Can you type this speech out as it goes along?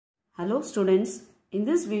Hello students, in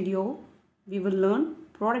this video we will learn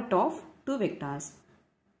product of two vectors.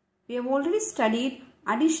 We have already studied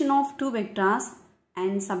addition of two vectors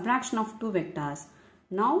and subtraction of two vectors.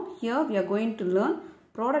 Now here we are going to learn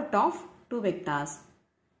product of two vectors.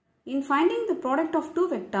 In finding the product of two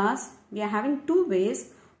vectors, we are having two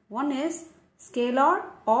ways. One is scalar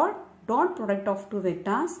or dot product of two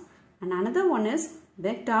vectors and another one is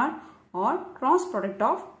vector or cross product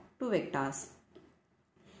of two vectors.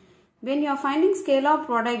 When you are finding scalar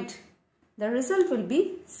product, the result will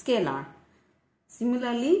be scalar.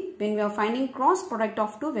 Similarly, when we are finding cross product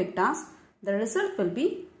of two vectors, the result will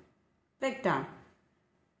be vector.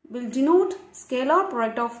 We will denote scalar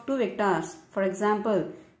product of two vectors. For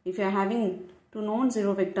example, if you are having two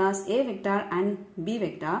non-zero vectors A vector and B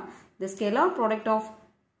vector, the scalar product of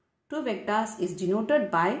two vectors is denoted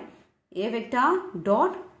by A vector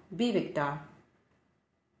dot B vector,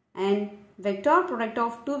 and vector product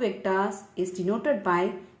of two vectors is denoted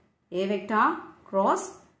by A vector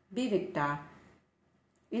cross B vector.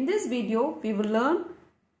 In this video, we will learn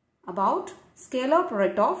about scalar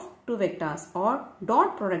product of two vectors or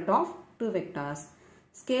dot product of two vectors.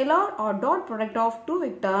 Scalar or dot product of two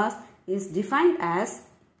vectors is defined as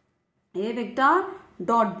A vector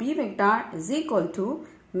dot B vector is equal to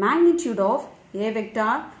magnitude of A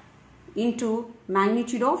vector into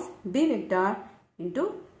magnitude of B vector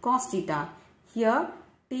into cos theta. Here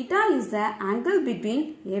theta is the angle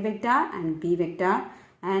between A vector and B vector,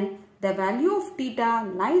 and the value of theta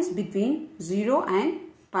lies between 0 and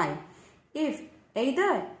pi. If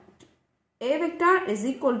either A vector is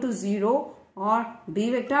equal to 0 or B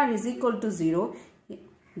vector is equal to 0,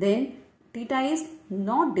 then theta is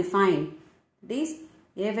not defined. This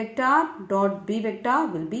A vector dot B vector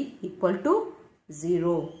will be equal to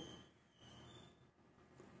 0.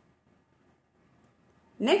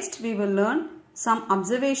 Next, we will learn some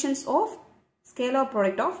observations of scalar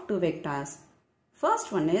product of two vectors.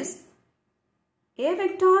 First one is A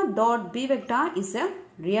vector dot B vector is a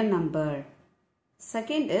real number.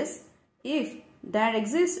 Second is if there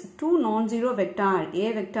exists two non-zero vector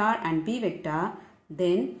A vector and B vector,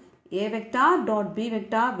 then A vector dot B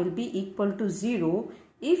vector will be equal to 0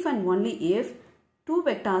 if and only if two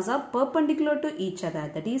vectors are perpendicular to each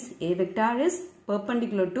other. That is, A vector is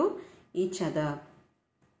perpendicular to each other.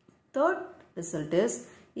 Third result is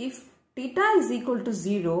if theta is equal to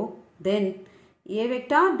 0, then A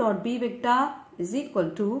vector dot B vector is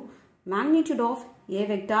equal to magnitude of A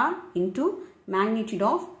vector into magnitude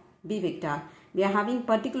of B vector. We are having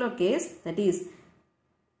particular case, that is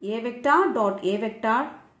A vector dot A vector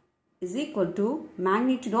is equal to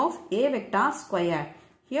magnitude of A vector square.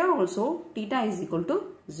 Here also theta is equal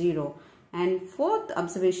to 0. And fourth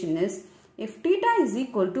observation is if theta is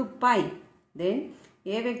equal to pi, then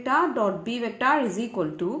A vector dot B vector is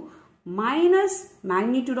equal to minus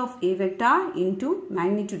magnitude of A vector into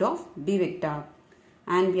magnitude of B vector.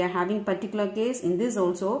 And we are having particular case in this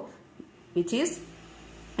also, which is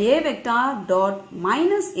A vector dot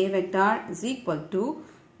minus A vector is equal to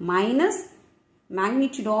minus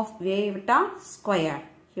magnitude of A vector square.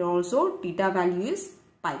 Here also theta value is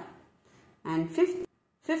pi. And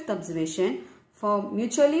fifth observation, for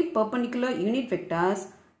mutually perpendicular unit vectors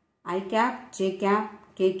I cap, j cap,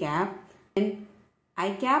 k cap, and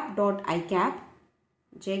I cap dot I cap,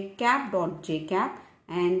 j cap dot j cap,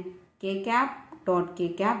 and k cap dot k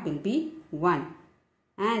cap will be 1.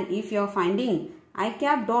 And if you are finding I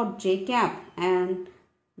cap dot j cap and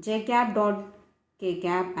j cap dot k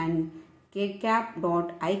cap and k cap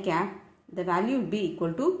dot I cap, the value will be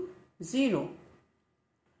equal to 0.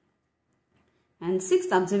 And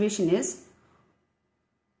sixth observation is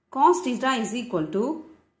cos theta is equal to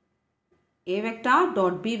A vector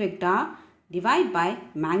dot B vector divided by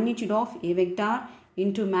magnitude of A vector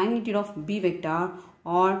into magnitude of B vector,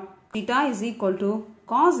 or theta is equal to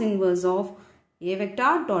cos inverse of A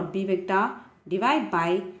vector dot B vector divided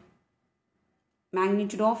by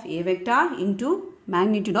magnitude of A vector into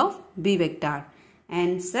magnitude of B vector.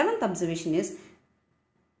 And seventh observation is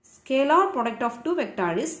scalar product of two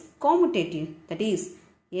vector is commutative. That is,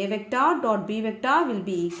 A vector dot B vector will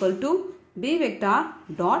be equal to B vector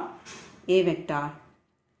dot A vector.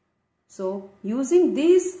 So, using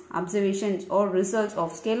these observations or results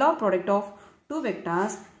of scalar product of two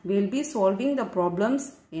vectors, we will be solving the problems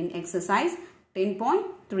in exercise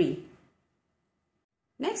 10.3.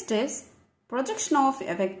 Next is projection of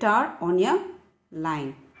a vector on a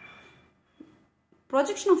line.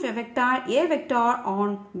 Projection of a vector A vector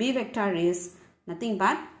on B vector is nothing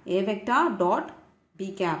but A vector dot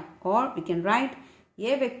B cap, or we can write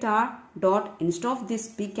A vector dot, instead of this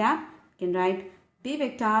B cap, we can write B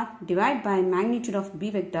vector divided by magnitude of B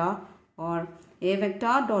vector, or A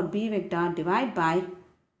vector dot B vector divided by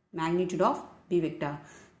magnitude of B vector.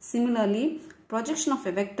 Similarly, projection of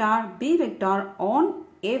a vector B vector on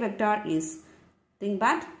A vector is nothing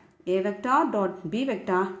but A vector dot B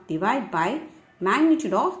vector divided by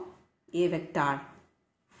magnitude of A vector.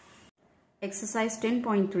 Exercise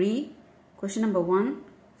 10.3, question number 1.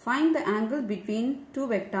 Find the angle between two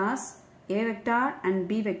vectors A vector and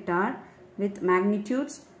B vector with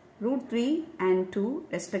magnitudes √3 and 2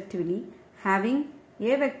 respectively, having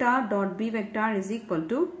A vector dot B vector is equal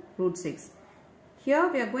to √6. Here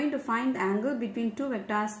we are going to find the angle between two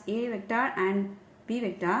vectors A vector and B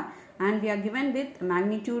vector, and we are given with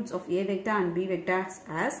magnitudes of A vector and B vectors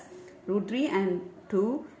as √3 and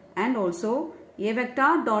 2, and also A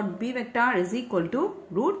vector dot B vector is equal to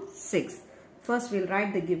 √6. First we will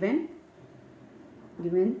write the given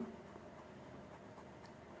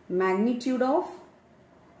magnitude of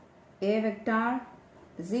A vector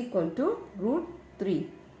is equal to √3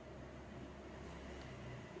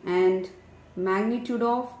 and magnitude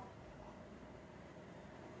of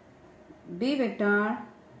B vector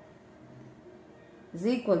is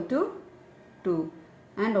equal to 2,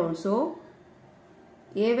 and also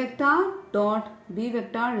A vector dot B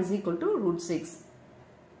vector is equal to √6.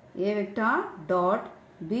 A vector dot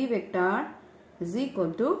B vector is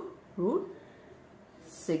equal to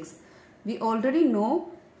 √6. We already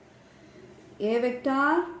know A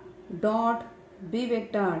vector dot B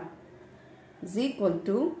vector is equal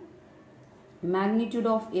to magnitude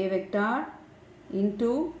of A vector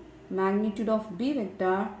into magnitude of B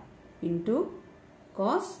vector into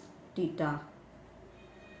cos theta.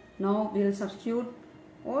 Now we will substitute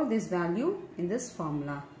all this value in this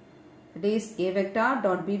formula. That is, A vector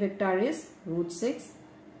dot B vector is √6,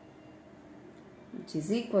 which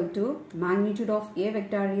is equal to magnitude of A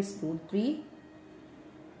vector is √3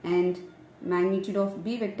 and magnitude of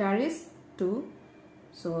B vector is 2.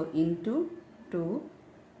 So into 2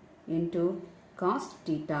 into cos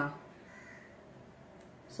theta.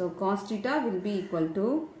 So cos theta will be equal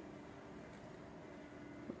to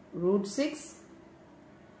 √6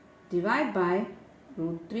 divided by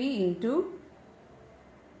 √3 into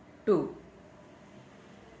 2.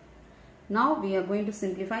 Now we are going to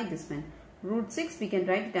simplify this one. √6 we can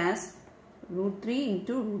write it as √3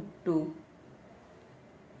 into √2,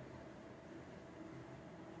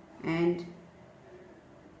 and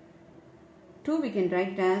 2 we can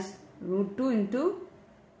write it as √2 into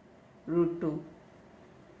 √2.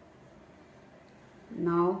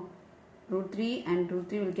 Now √3 and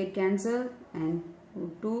 √3 will get cancelled, and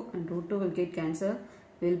 √2 and √2 will get cancelled.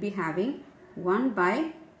 We will be having 1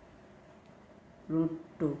 by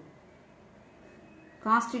 √2.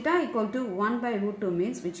 Cos theta equal to 1 by √2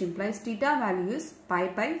 means, which implies theta value is pi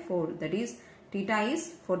by 4. That is, theta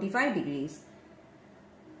is 45 degrees.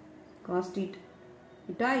 Cos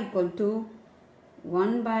theta equal to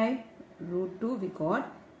 1 by √2 we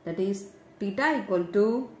got. That is, theta equal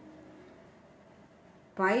to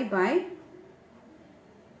pi by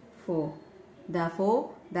 4.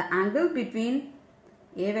 Therefore, the angle between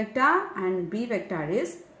A vector and B vector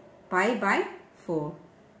is pi by 4.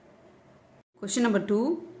 Question number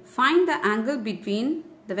 2. Find the angle between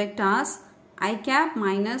the vectors I cap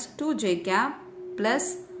minus 2j cap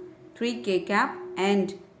plus 3k cap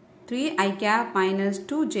and 3i cap minus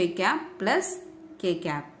 2j cap plus k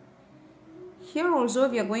cap. Here also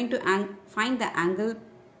we are going to find the angle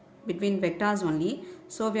between vectors only.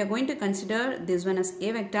 So we are going to consider this one as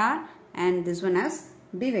A vector and this one as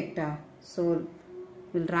B vector. So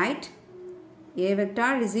we'll write A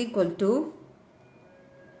vector is equal to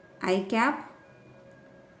I cap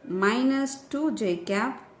minus 2j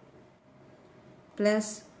cap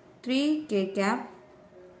plus 3k cap,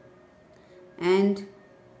 and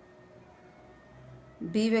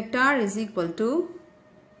B vector is equal to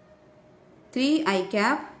 3i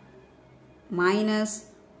cap minus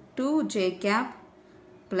 2j cap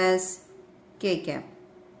plus k cap.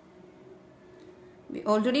 We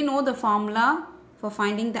already know the formula for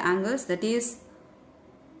finding the angles, that is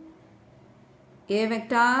A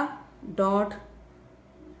vector dot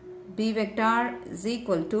B vector is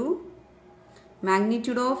equal to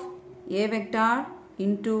magnitude of A vector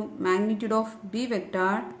into magnitude of B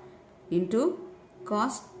vector into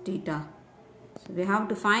cos theta. So we have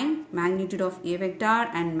to find magnitude of A vector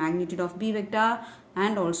and magnitude of B vector,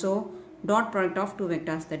 and also dot product of two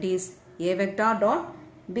vectors, that is A vector dot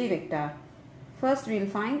B vector. First we will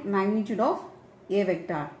find magnitude of A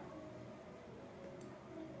vector.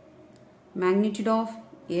 Magnitude of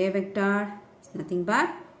A vector is nothing but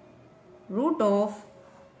root of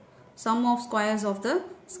sum of squares of the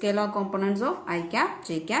scalar components of I cap,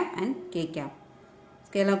 j cap and k cap.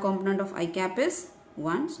 Scalar component of I cap is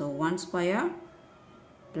 1. So 1 square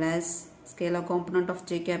plus scalar component of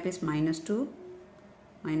j cap is minus 2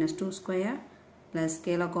 square plus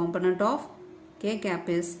scalar component of k cap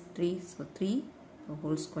is 3. So 3 the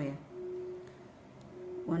whole square.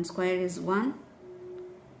 1 square is 1,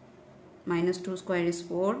 minus 2 square is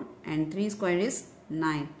 4 and 3 square is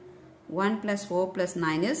 9. 1 plus 4 plus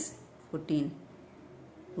 9 is 14.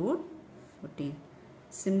 Root 14.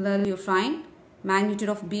 Similarly, you find magnitude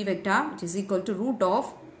of b vector, which is equal to root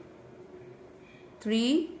of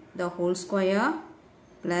 3 the whole square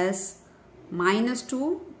plus minus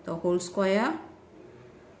 2 the whole square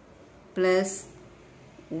plus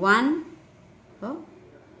 1 the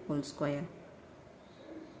whole square.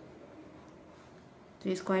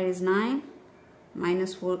 3 square is 9,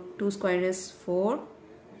 minus 2 square is 4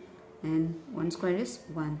 and 1 square is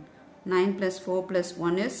 1. 9 plus 4 plus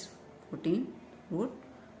 1 is 14, root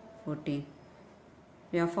 14.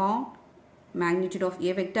 We have found magnitude of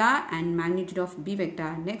a vector and magnitude of b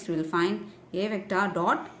vector. Next we will find a vector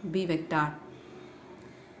dot b vector.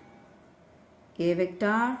 A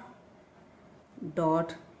vector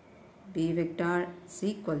dot b vector is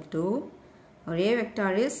equal to, or a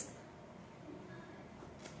vector is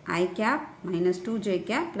I cap minus 2j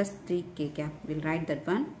cap plus 3k cap. We will write that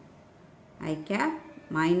one. I cap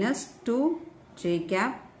minus 2j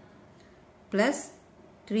cap plus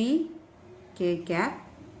 3k cap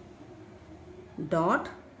dot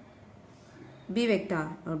b vector,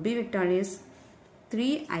 or b vector is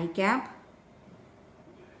 3i cap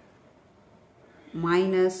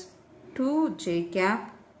minus 2j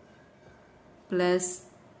cap plus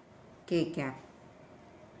k cap.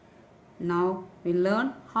 Now we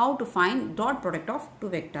learn how to find dot product of two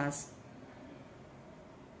vectors.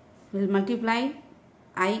 We will multiply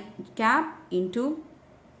I cap into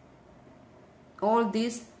all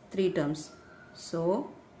these three terms.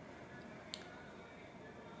 So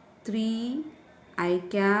 3 I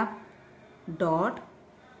cap dot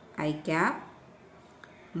I cap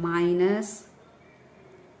minus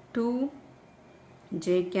 2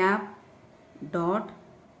 j cap dot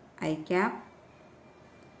I cap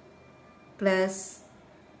plus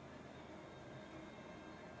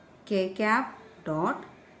k cap dot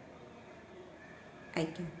I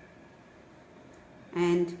cap.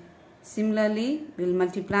 And similarly we will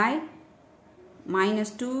multiply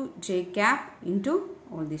minus 2 j cap into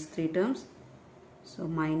all these three terms. So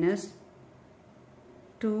minus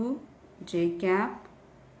 2 j cap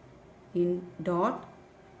in dot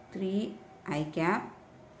 3 I cap,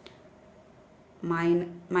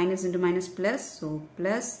 minus into minus plus, so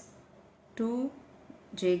plus 2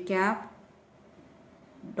 j cap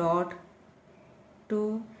dot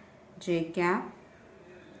 2 j cap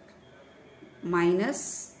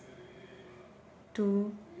minus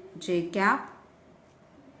 2 j cap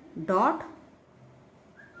dot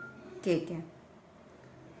k cap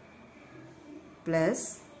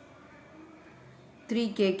plus 3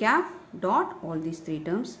 k cap dot all these three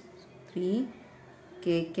terms. 3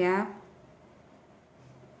 k cap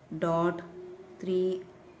dot 3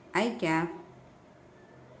 I cap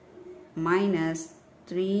minus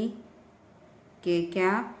 3 k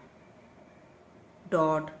cap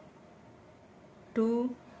dot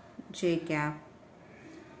 2 j cap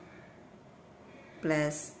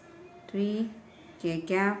plus 3 k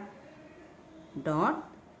cap dot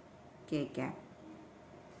k cap.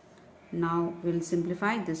 Now we will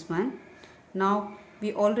simplify this one. Now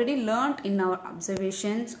we already learnt in our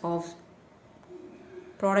observations of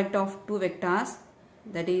product of two vectors,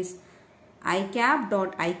 that is I cap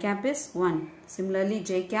dot I cap is 1. Similarly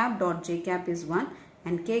j cap dot j cap is 1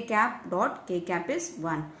 and k cap dot k cap is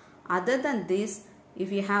 1. Other than this,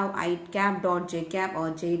 if you have I cap dot j cap or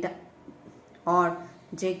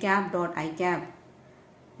j cap dot I cap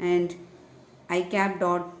and I cap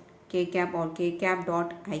dot k cap or k cap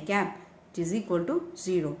dot I cap, it is equal to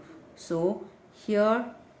 0. So here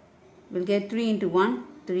we will get 3 into 1,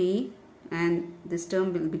 3, and this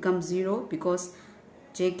term will become 0 because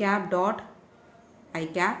j cap dot I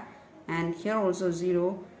cap, and here also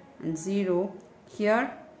 0 and 0.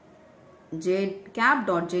 Here j cap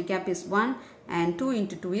dot j cap is 1 and 2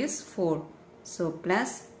 into 2 is 4. So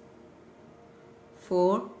plus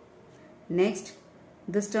 4. Next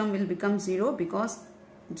this term will become 0 because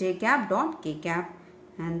j cap dot k cap,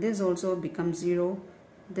 and this also becomes 0,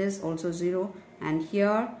 this also 0, and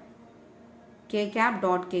here k cap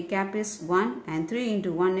dot k cap is 1 and 3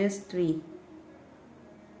 into 1 is 3.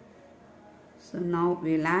 So now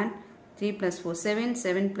we will add 3 plus 4 7,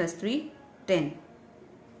 7 plus 3 10.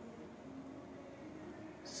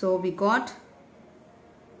 So we got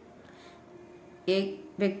A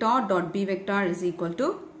vector dot B vector is equal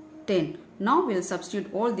to 10. Now we will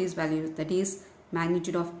substitute all these values, that is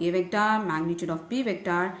magnitude of A vector, magnitude of B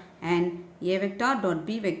vector and A vector dot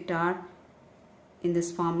B vector in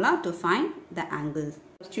this formula to find the angle.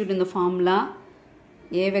 Substitute in the formula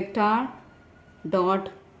A vector dot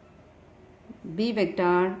B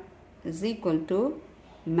vector is equal to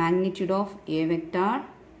magnitude of A vector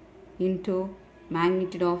into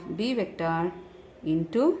magnitude of B vector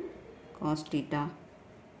into cos theta.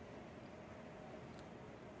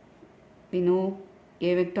 We know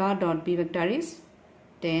A vector dot B vector is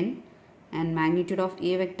 10 and magnitude of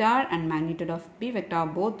A vector and magnitude of B vector are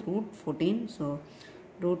both root 14. So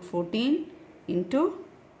root 14 into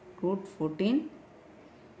root 14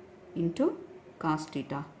 into cos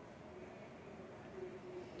theta.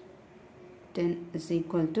 10 is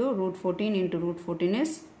equal to root 14 into root 14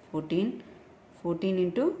 is 14. 14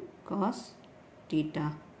 into cos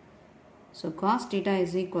theta. So cos theta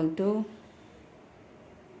is equal to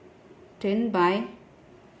 10 by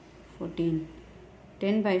 14.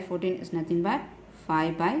 10 by 14 is nothing but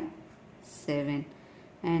 5 by 7.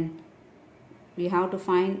 And we have to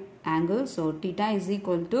find angle. So theta is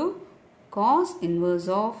equal to cos inverse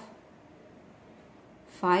of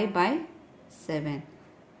 5 by 7.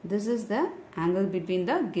 This is the angle between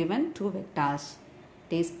the given two vectors.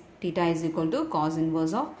 Theta is equal to cos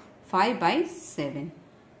inverse of 5 by 7.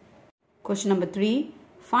 Question number 3.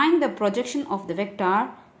 Find the projection of the vector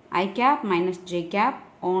I cap minus j cap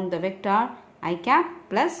on the vector I cap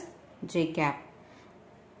plus j cap.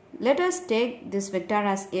 Let us take this vector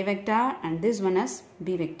as A vector and this one as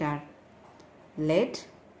B vector. Let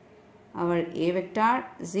our A vector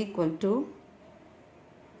is equal to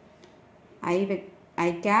I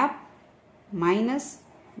cap minus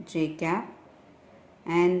j cap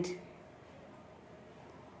and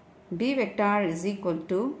B vector is equal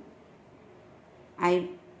to I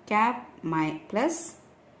cap plus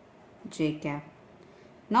j cap.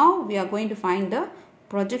 Now we are going to find the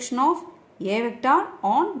projection of A vector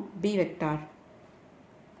on B vector.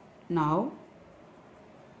 Now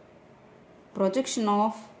projection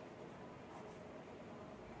of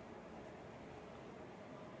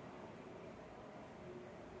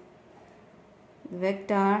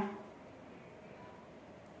vector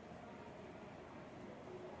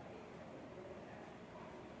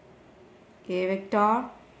A vector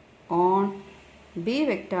on B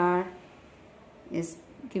vector is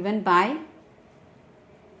given by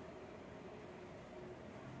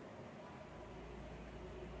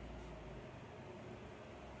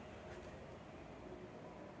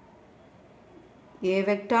A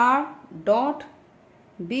vector dot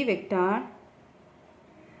B vector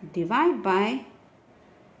divided by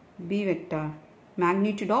B vector,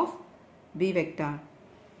 magnitude of B vector,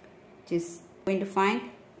 which is going to find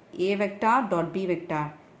A vector dot B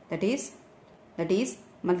vector, that is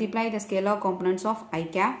multiply the scalar components of I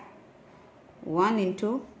cap 1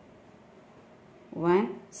 into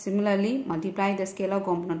 1. Similarly multiply the scalar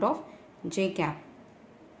component of j cap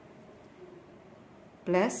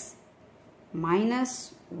plus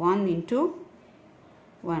minus 1 into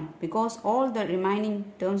 1, because all the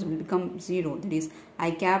remaining terms will become 0, that is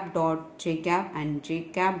I cap dot j cap and j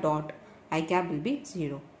cap dot I cap will be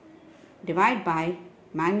 0. Divide by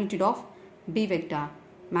magnitude of B vector.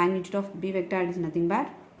 Magnitude of B vector is nothing but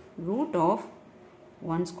root of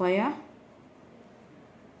 1 square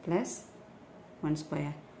plus 1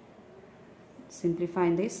 square. Simplify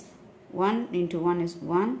this. 1 into 1 is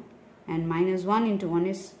 1 and minus 1 into 1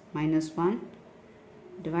 is minus 1.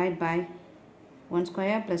 Divide by 1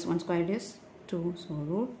 square plus 1 square is 2. So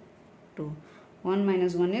root 2. 1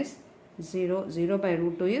 minus 1 is 0. 0 by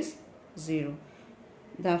root 2 is 0.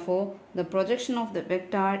 Therefore, the projection of the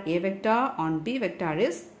vector A vector on B vector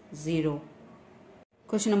is 0.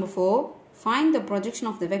 Question number 4. Find the projection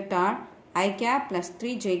of the vector I cap plus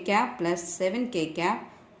 3j cap plus 7k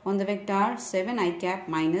cap on the vector 7i cap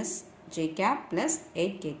minus j cap plus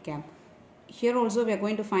 8k cap. Here also we are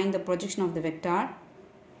going to find the projection of the vector.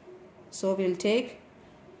 So we will take,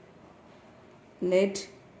 let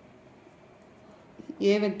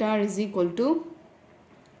A vector is equal to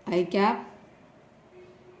I cap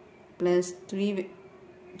plus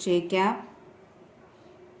 3j cap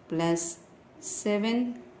plus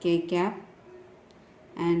 7k cap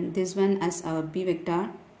and this one as our B vector,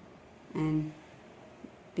 and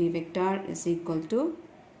B vector is equal to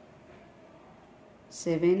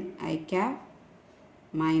 7i cap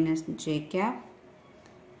minus j cap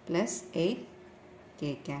plus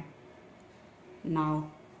 8k cap.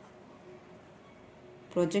 Now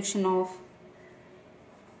projection of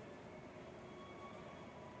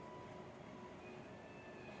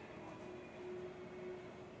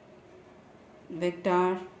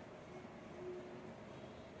vector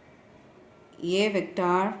A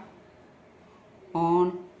vector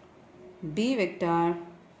on B vector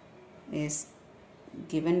is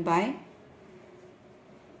given by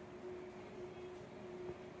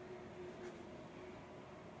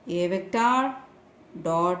A vector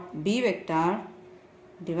dot B vector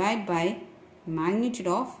divided by magnitude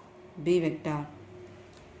of B vector.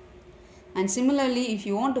 And similarly, if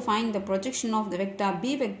you want to find the projection of the vector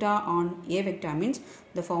B vector on A vector, means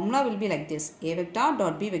the formula will be like this: A vector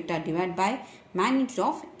dot B vector divided by magnitude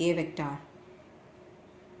of A vector.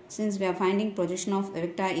 Since we are finding projection of the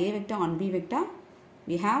vector A vector on B vector,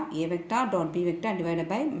 we have A vector dot B vector divided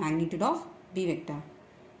by magnitude of B vector.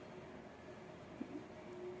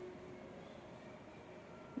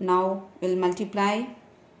 Now we'll multiply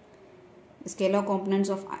the scalar components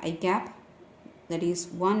of I cap, that is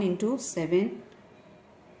 1 into 7,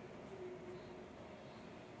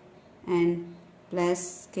 and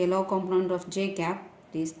plus scalar component of j cap,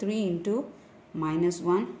 that is 3 into minus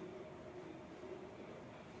 1,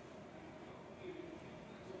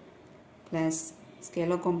 plus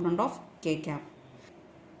scalar component of k cap,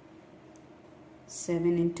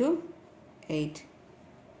 7 into 8,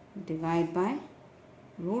 divided by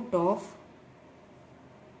root of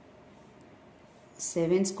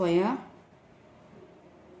 7 square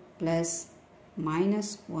plus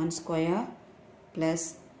minus 1 square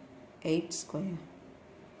plus 8 square,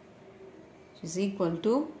 which is equal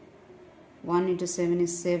to 1 into 7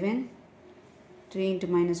 is 7, 3 into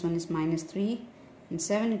minus 1 is minus 3, and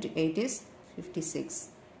 7 into 8 is 56.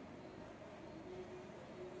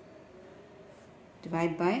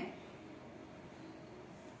 Divide by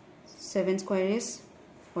 7 square is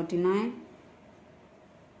 49,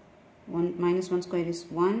 1 minus 1 square is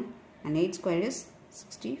 1, and 8 square is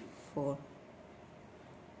 64.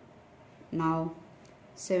 Now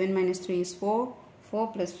 7 minus 3 is 4,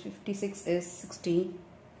 4 plus 56 is 60,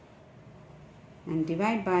 and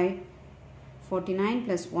divide by 49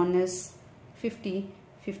 plus 1 is 50,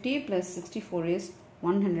 50 plus 64 is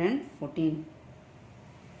 114.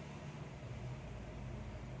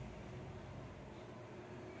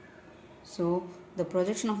 So the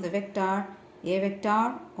projection of the vector A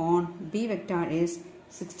vector on B vector is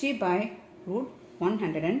 60 by root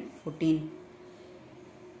 114.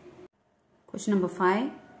 Question number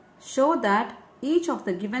 5. Show that each of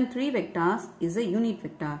the given 3 vectors is a unit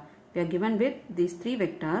vector. We are given with these 3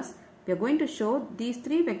 vectors. We are going to show these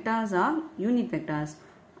 3 vectors are unit vectors,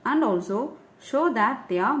 and also show that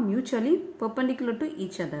they are mutually perpendicular to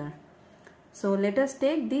each other. So let us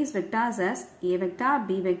take these vectors as A vector,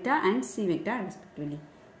 B vector and C vector respectively.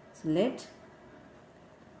 So let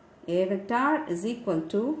A vector is equal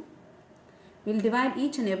to, we will divide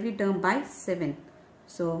each and every term by 7.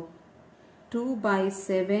 So 2 by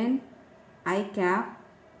 7 I cap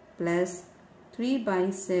plus 3 by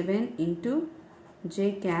 7 into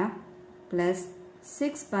j cap plus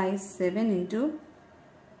 6 by 7 into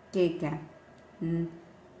k cap.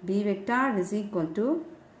 B vector is equal to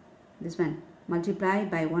this one, multiply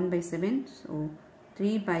by 1 by 7, so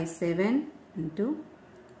 3 by 7 into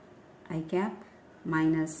I cap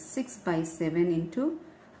minus 6 by 7 into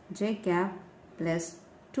j cap plus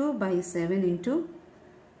 2 by 7 into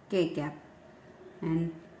k cap,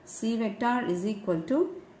 and C vector is equal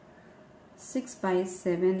to 6 by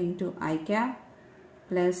 7 into I cap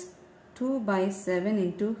plus 2 by 7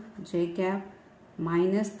 into j cap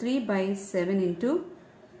minus 3 by 7 into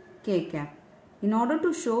k cap. In order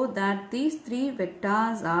to show that these 3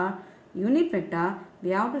 vectors are unit vector, we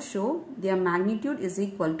have to show their magnitude is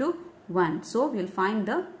equal to 1. So we will find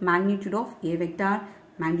the magnitude of A vector,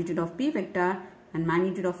 magnitude of B vector and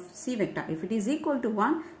magnitude of C vector. If it is equal to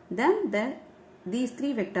 1, then these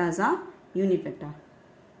 3 vectors are unit vector.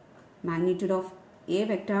 Magnitude of A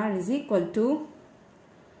vector is equal to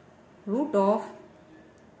root of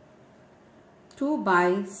 2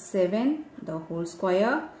 by 7 the whole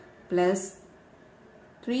square plus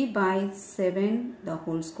 3 by 7 the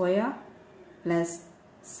whole square plus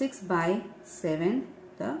 6 by 7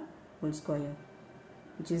 the whole square,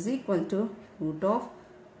 which is equal to root of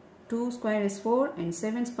 2 square is 4 and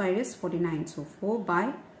 7 square is 49. So 4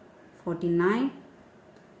 by 49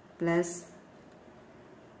 plus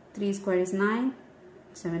 3 square is 9,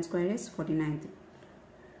 7 square is 49.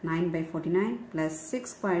 9 by 49 plus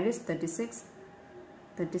 6 square is 36,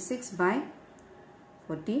 36 by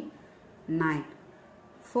 49.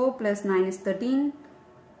 4 plus 9 is 13,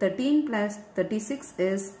 13 plus 36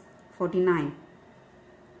 is 49.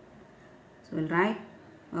 So we will write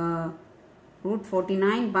root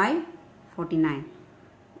 49 by 49.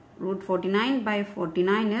 Root 49 by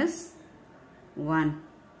 49 is 1.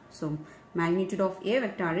 So magnitude of A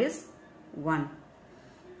vector is 1.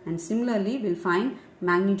 And similarly, we'll find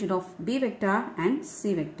magnitude of B vector and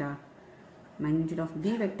C vector. Magnitude of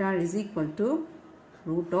B vector is equal to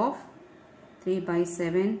root of 3 by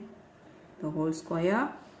 7 the whole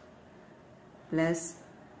square plus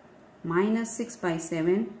minus 6 by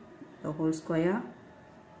 7 the whole square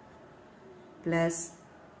plus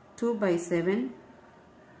 2 by 7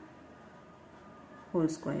 whole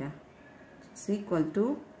square is equal to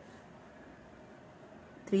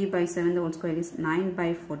 3 by 7 the whole square is 9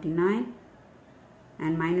 by 49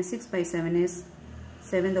 and minus 6 by 7 is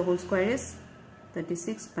 7 the whole square is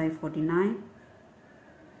 36 by 49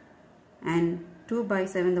 and 2 by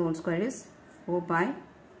 7 the whole square is 4 by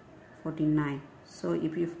 49. So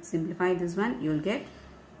if you simplify this one, you will get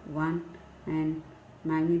 1, and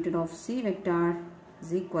magnitude of C vector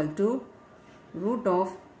is equal to root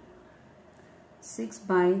of 6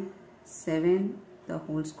 by 7 the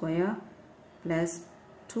whole square plus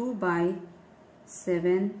 2 by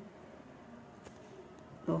 7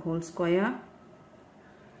 the whole square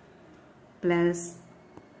plus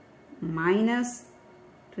minus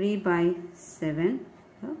 3 by 7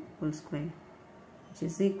 the whole square, which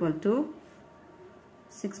is equal to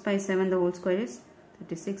 6 by 7 the whole square is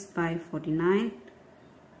 36 by 49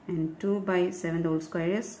 and 2 by 7 the whole square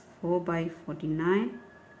is 4 by 49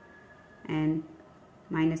 and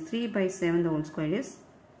minus 3 by 7 the whole square is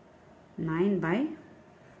 9 by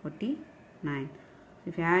 49.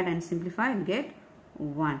 If you add and simplify, you get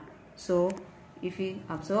 1. So if we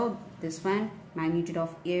observe this one, magnitude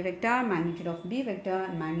of A vector, magnitude of B vector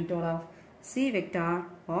and magnitude of C vector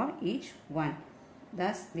for each one.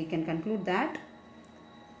 Thus we can conclude that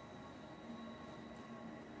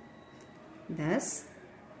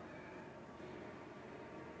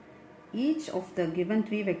each of the given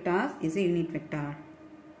 3 vectors is a unit vector.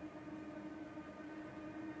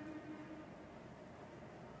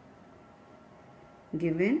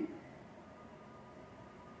 Given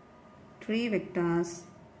 3 vectors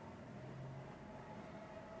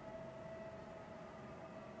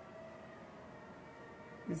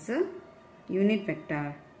is a unit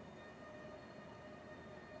vector.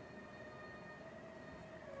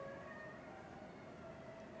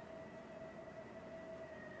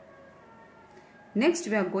 Next,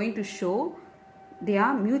 we are going to show they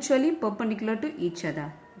are mutually perpendicular to each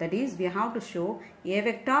other. That is, we have to show A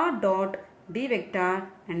vector dot B vector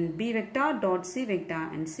and B vector dot C vector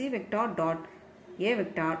and C vector dot A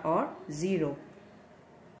vector are 0.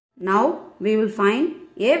 Now, we will find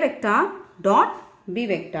A vector dot B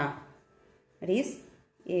vector. That is,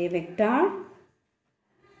 A vector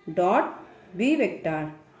dot B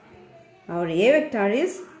vector. Our A vector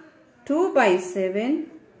is 2 by 7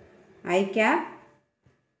 I cap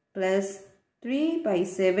plus 3 by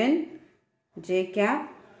 7 j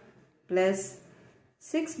cap plus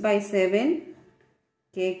 6 by 7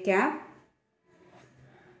 k cap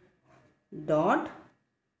dot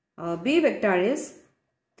our B vector is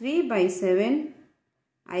 3 by 7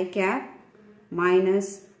 I cap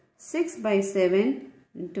minus 6 by 7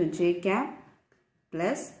 into j cap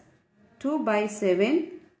plus 2 by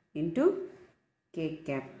 7 into k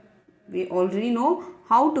cap. We already know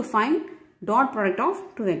how to find dot product of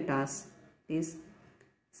two vectors. Is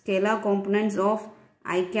scalar components of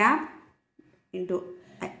I cap into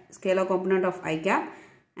scalar component of I cap,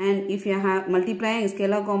 and if you have multiplying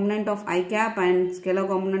scalar component of I cap and scalar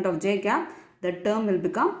component of j cap, the term will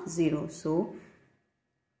become 0. So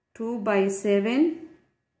 2 by 7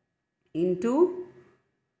 into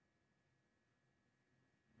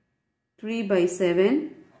 3 by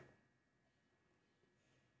 7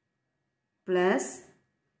 plus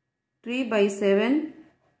 3 by 7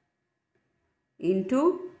 into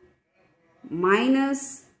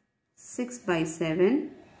minus 6 by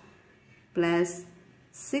 7 plus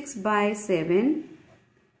 6 by 7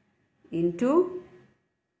 into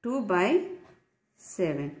 2 by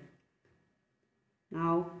 7.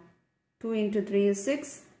 Now 2 into 3 is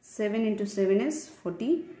 6, 7 into 7 is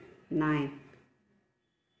 49.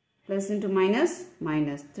 Plus into minus,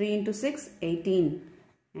 minus. 3 into 6, 18.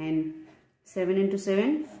 And 7 into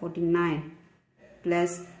 7, 49.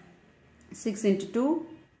 Plus 6 into 2,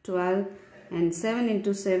 12. And 7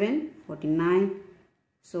 into 7, 49.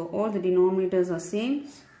 So all the denominators are same.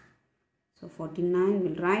 So 49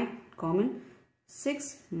 will write common.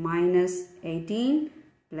 6 minus 18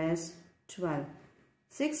 plus 12.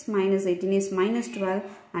 6 minus 18 is minus 12,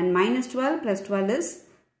 and minus 12 plus 12 is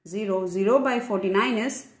 0. 0 by 49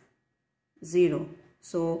 is 0.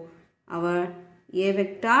 So our A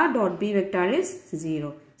vector dot B vector is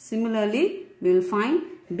 0. Similarly, we will find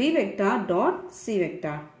B vector dot C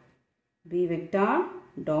vector. B vector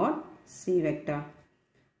dot C vector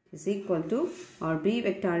is equal to, or B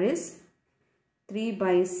vector is 3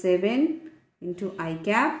 by 7 into I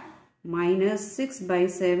cap minus 6 by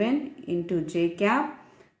 7 into j cap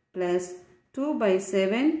plus 2 by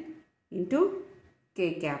 7 into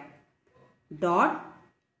k cap dot,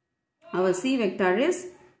 our C vector is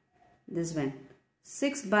this one,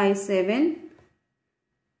 6 by 7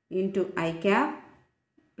 into I cap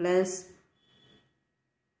plus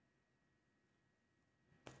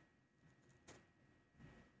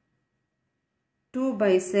 2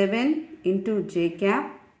 by 7 into j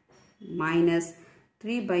cap minus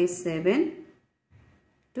 3 by 7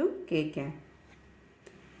 to k cap.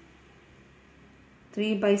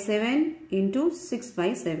 3 by 7 into 6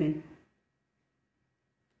 by 7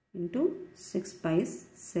 into 6 by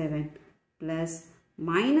 7 plus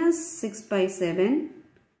minus 6 by 7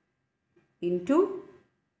 into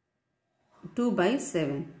 2 by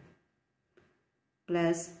 7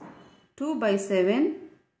 plus 2 by 7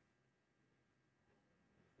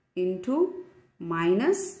 into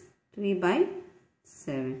minus 3 by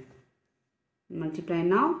 7. Multiply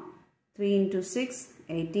now. 3 into 6,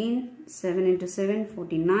 18, 7 into 7,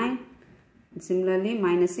 49. And similarly,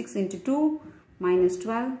 minus 6 into 2, minus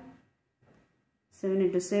 12, 7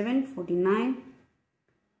 into 7, 49,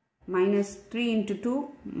 minus 3 into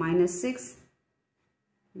 2, minus 6,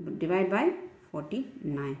 divide by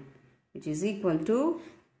 49, which is equal to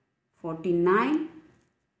 49.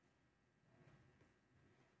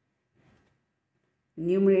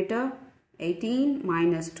 Numerator 18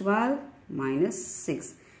 minus 12 minus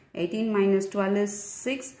 6. 18 minus 12 is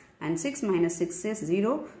 6 and 6 minus 6 is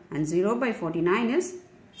 0 and 0 by 49 is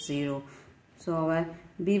 0. So our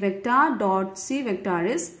B vector dot C vector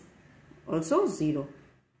is also 0.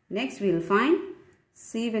 Next we will find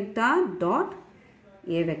C vector dot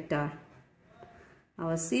A vector.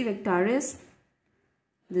 Our C vector is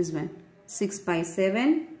this one, 6 by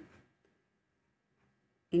 7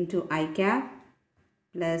 into I cap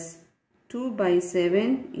plus 2 by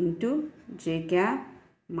 7 into j cap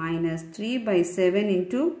minus 3 by 7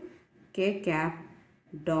 into k cap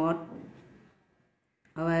dot,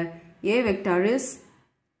 our A vector is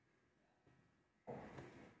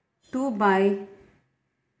 2 by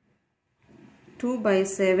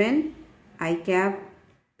 7 I cap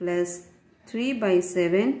plus 3 by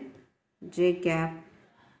 7 j cap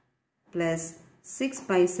plus 6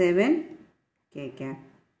 by 7 k cap.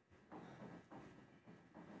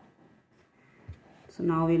 So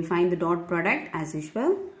now we will find the dot product as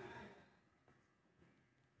usual.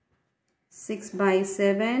 6 by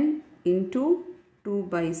 7 into 2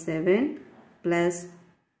 by 7 plus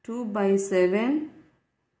 2 by 7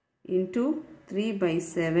 into 3 by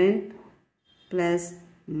 7 plus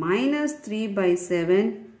minus 3 by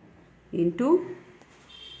 7 into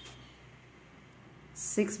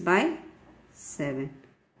 6 by 7.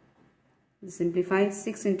 Simplify.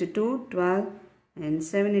 6 into 2, 12 and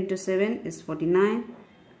 7 into 7 is 49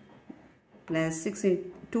 plus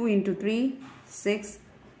 2 into 3, 6,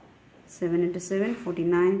 7 into 7,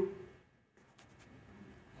 49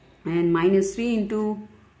 and minus 3 into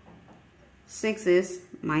 6 is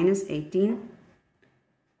minus 18,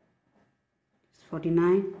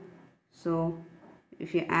 49. So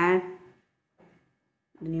if you add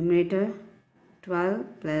the numerator, 12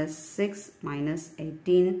 plus 6 minus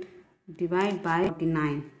 18, divide by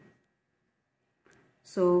 49.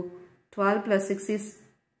 So 12 plus 6 is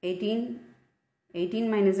 18,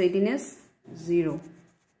 18 minus 18 is 0.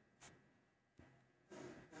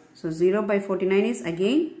 So 0 by 49 is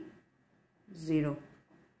again 0.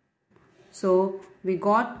 So we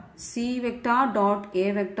got C vector dot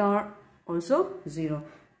A vector also 0.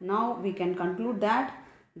 Now we can conclude that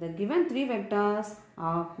the given three vectors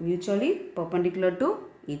are mutually perpendicular to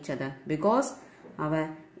each other, because our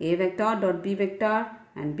A vector dot B vector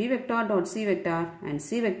and B vector dot C vector and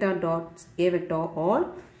C vector dot A vector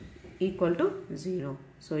all equal to 0.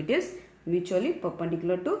 So it is mutually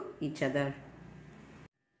perpendicular to each other.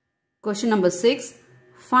 Question number 6.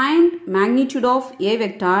 Find magnitude of A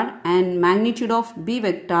vector and magnitude of B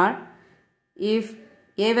vector if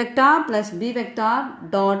A vector plus B vector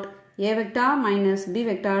dot A vector minus B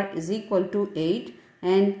vector is equal to 8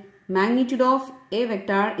 and magnitude of A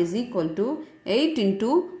vector is equal to 8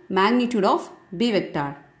 into magnitude of B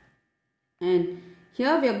vector. And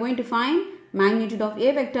here we are going to find magnitude of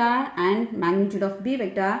A vector and magnitude of B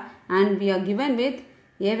vector, and we are given with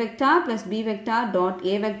A vector plus B vector dot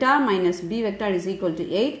A vector minus B vector is equal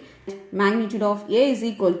to 8. Magnitude of A is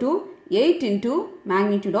equal to 8 into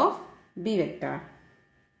magnitude of B vector.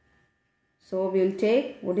 So we will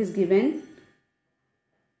take what is given,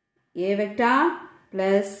 A vector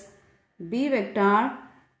plus B vector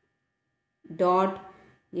dot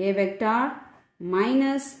A vector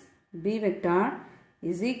minus B vector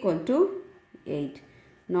is equal to 8.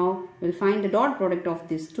 Now we'll find the dot product of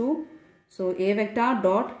these two. So A vector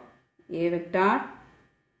dot A vector.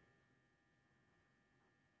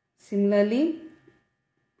 Similarly,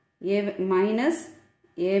 A minus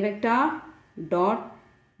A vector dot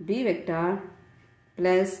B vector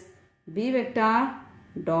plus B vector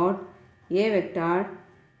dot A vector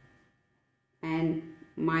and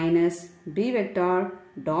minus B vector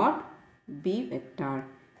dot B vector,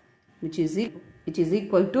 which is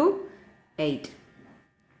equal to 8.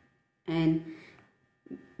 And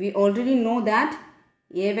we already know that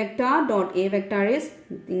A vector dot A vector is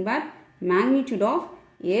nothing but magnitude of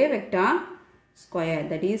A vector square.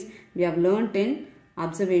 That is, we have learnt in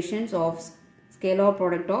observations of scalar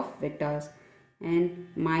product of vectors. And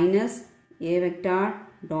minus A vector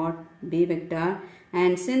dot B vector,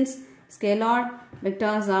 and since scalar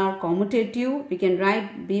vectors are commutative, we can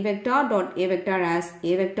write B vector dot A vector as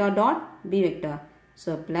A vector dot B vector.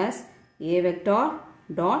 So plus A vector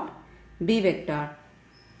dot B vector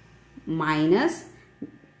minus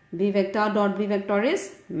B vector dot B vector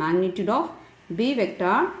is magnitude of B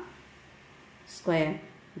vector square,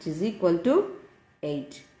 which is equal to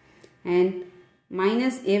 8. And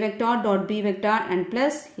minus A vector dot B vector and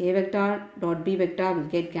plus A vector dot B vector will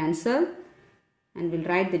get cancelled, and we'll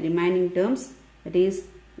write the remaining terms, that is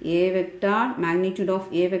A vector magnitude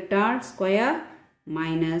of A vector square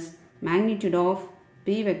minus magnitude of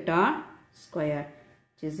B vector square,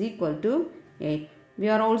 which is equal to 8. We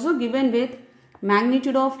are also given with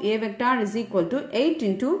magnitude of A vector is equal to 8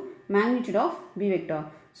 into magnitude of B vector.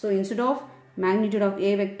 So instead of magnitude of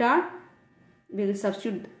A vector, we will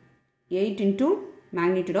substitute 8 into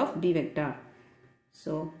magnitude of B vector.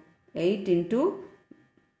 So 8 into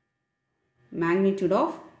magnitude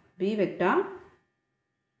of B vector,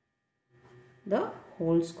 the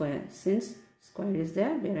whole square. Since square is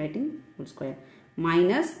there, we are writing whole square,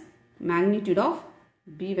 minus magnitude of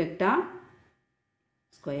B vector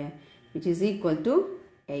square, which is equal to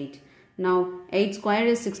 8. Now 8 square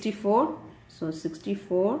is 64. So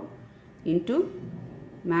 64 into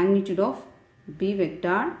magnitude of B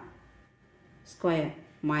vector square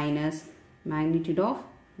minus magnitude of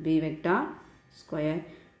B vector square,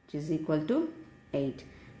 which is equal to 8.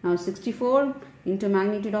 Now 64 into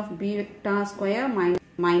magnitude of B vector square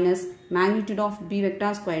minus magnitude of B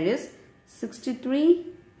vector square is 63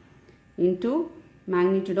 into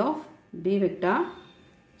magnitude of B vector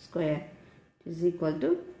square, which is equal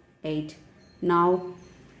to 8. Now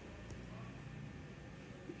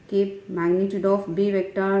keep magnitude of B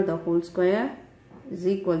vector the whole square is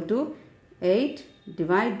equal to 8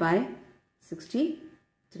 divided by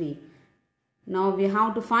 63. Now we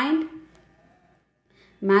have to find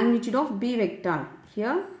magnitude of B vector.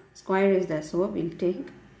 Here square is there, so we will take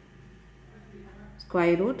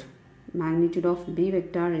square root. Magnitude of B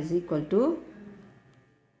vector is equal to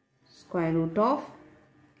square root of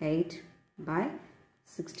 8 by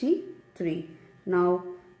 63. Now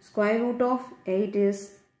square root of 8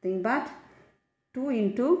 is nothing but 2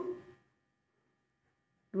 into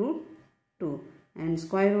root 2, and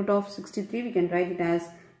square root of 63 we can write it as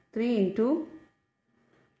 3 into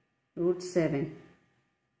root 7,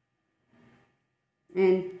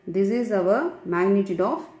 and this is our magnitude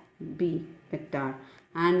of B vector,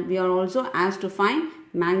 and we are also asked to find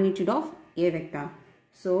magnitude of A vector.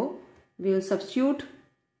 So we will substitute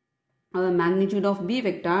our magnitude of B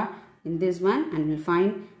vector in this one and we will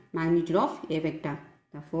find magnitude of A vector.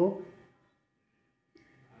 Therefore,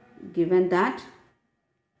 given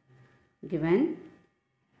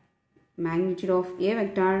magnitude of A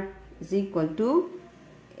vector is equal to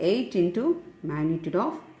 8 into magnitude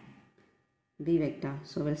of B vector.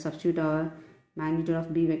 So we'll substitute our magnitude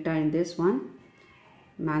of B vector in this one.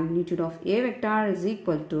 Magnitude of A vector is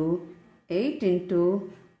equal to 8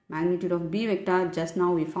 into magnitude of B vector just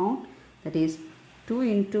now we found, that is 2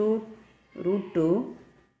 into root 2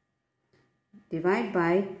 divided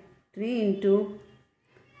by 3 into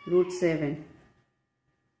root 7.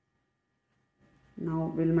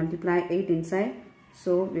 Now we will multiply 8 inside,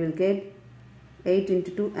 so we will get 8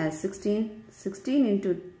 into 2 as 16. 16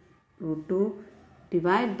 into root 2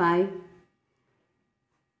 divided by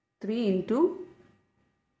 3 into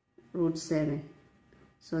root 7.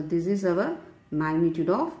 So this is our magnitude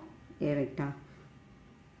of A vector.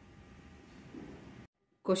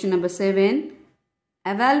 Question number 7.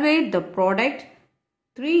 Evaluate the product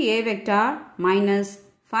 3A vector minus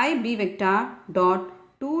 5B vector dot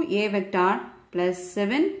 2A vector plus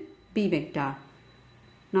 7B vector.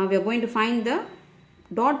 Now we are going to find the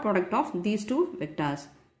dot product of these two vectors.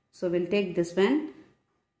 So we'll take this one.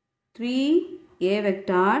 3a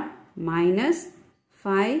vector minus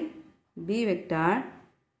 5b vector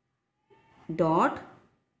dot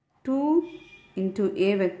 2 into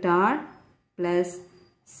a vector plus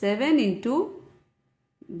 7 into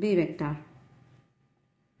b vector,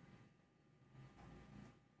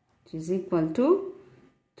 which is equal to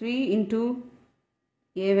 3 into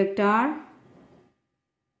a vector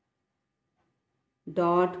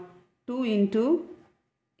dot 2 into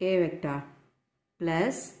a vector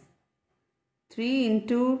plus 3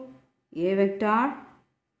 into a vector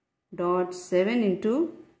dot 7 into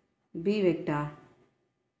b vector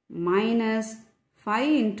minus 5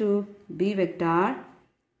 into b vector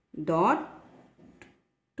dot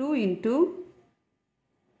 2 into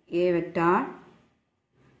a vector.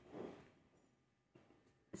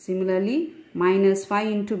 Similarly, minus 5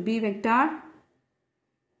 into b vector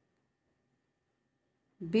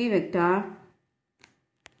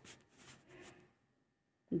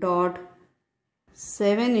dot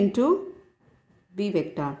 7 into b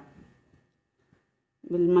vector.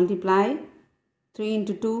 Will multiply 3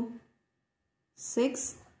 into 2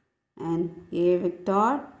 6 and a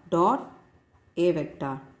vector dot a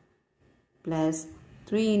vector plus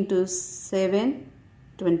 3 into 7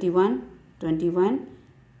 21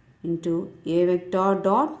 into a vector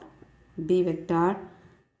dot b vector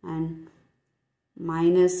and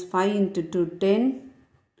minus 5 into 2 10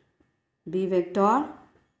 b vector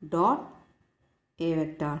dot a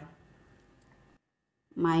vector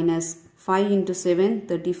minus 5 into 7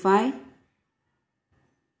 35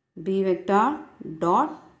 b vector dot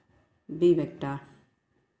b vector,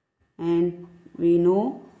 and we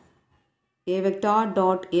know a vector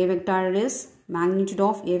dot a vector is magnitude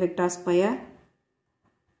of a vector square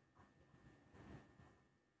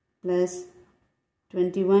plus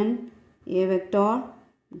 21 a vector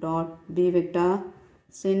dot b vector.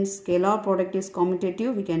 Since scalar product is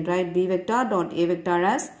commutative, we can write b vector dot a vector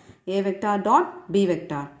as a vector dot b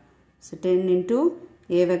vector. So 10 into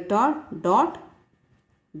a vector dot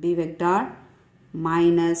b vector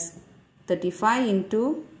minus 35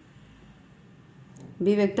 into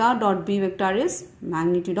b vector dot b vector is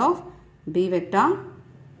magnitude of b vector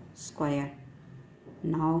square.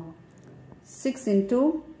 Now 6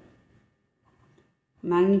 into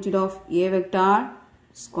magnitude of a vector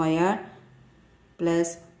square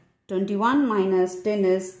plus 21 minus 10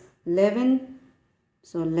 is 11.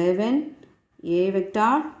 So 11 a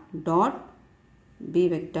vector dot b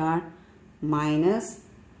vector minus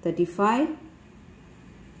 35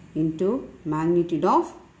 into magnitude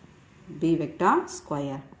of b vector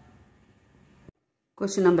square.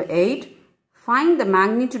 Question number 8. Find the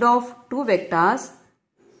magnitude of two vectors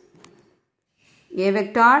a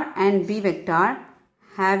vector and b vector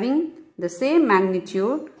having the same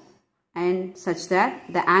magnitude and such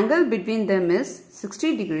that the angle between them is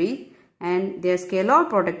 60 degree and their scalar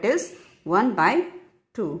product is 1 by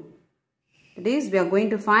 2. That is, we are going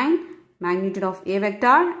to find magnitude of a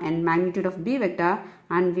vector and magnitude of b vector,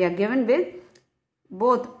 and we are given with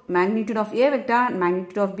both magnitude of a vector and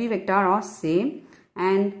magnitude of b vector are same,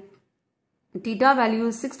 and theta value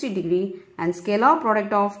is 60 degree and scalar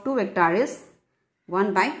product of two vector is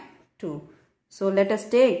 1 by 2. So let us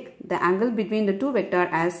take the angle between the two vector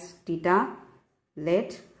as theta.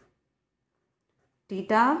 Let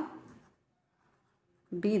theta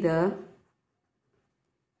be the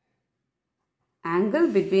angle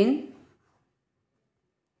between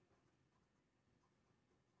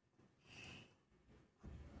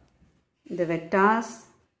the vectors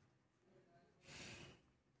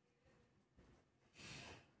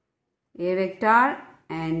a vector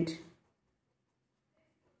and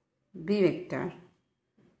b vector,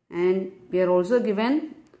 and we are also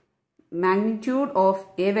given magnitude of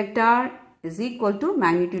a vector is equal to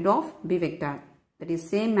magnitude of b vector, that is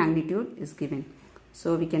same magnitude is given.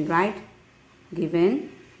 So we can write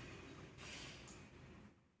given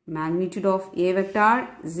magnitude of a vector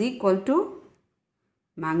is equal to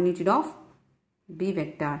magnitude of b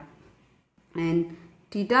vector, and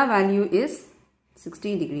theta value is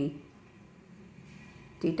 60 degree.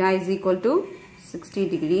 Theta is equal to 60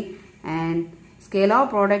 degree and scalar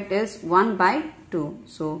product is 1 by 2.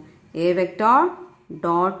 So a vector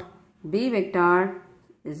dot b vector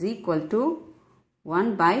is equal to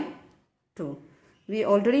 1 by 2. We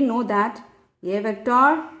already know that a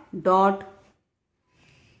vector dot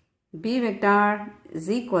b vector is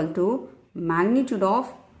equal to magnitude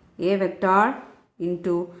of a vector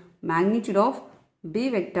into magnitude of b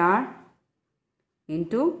vector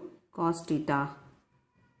into cos theta.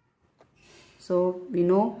 So we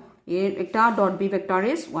know a vector dot b vector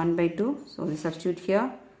is 1 by 2. So we substitute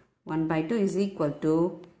here 1 by 2 is equal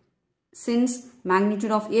to since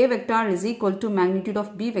magnitude of A vector is equal to magnitude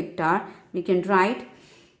of B vector, we can write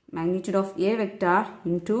magnitude of A vector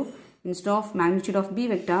into, instead of magnitude of B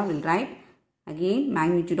vector, we'll write again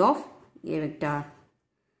magnitude of A vector.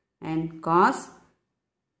 And cos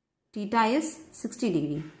theta is 60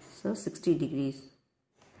 degree. So 60 degrees.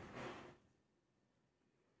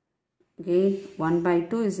 Again 1 by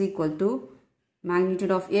 2 is equal to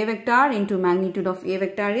magnitude of A vector into magnitude of A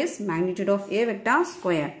vector is magnitude of A vector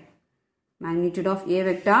square. Magnitude of A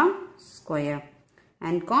vector square.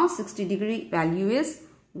 And cos 60 degree value is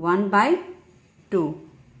 1 by 2.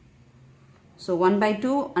 So 1 by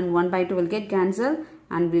 2 and 1 by 2 will get cancelled,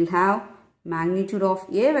 and we'll have magnitude of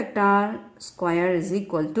A vector square is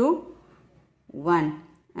equal to 1.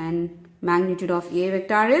 And magnitude of A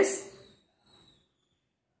vector is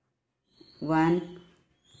 1.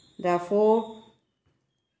 Therefore,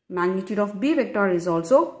 magnitude of B vector is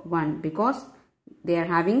also 1 because they are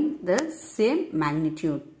having the same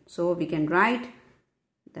magnitude. So we can write,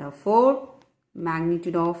 therefore,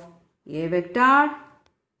 magnitude of A vector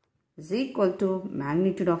is equal to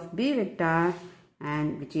magnitude of B vector,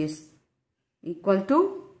 and which is equal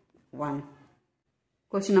to 1.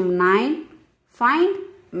 Question number 9. Find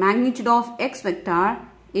magnitude of x vector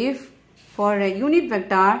if for a unit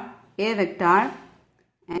vector A vector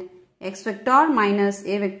and x vector minus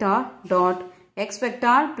A vector dot x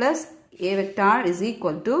vector plus A vector is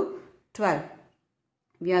equal to 12.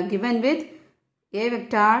 We are given with A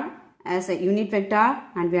vector as a unit vector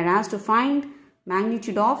and we are asked to find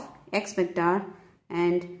magnitude of x vector,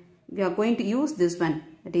 and we are going to use this one,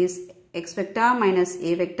 that is x vector minus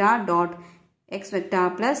A vector dot x vector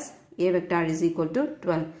plus A vector is equal to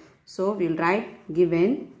 12. So we will write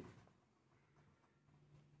given,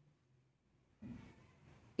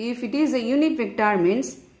 if it is a unit vector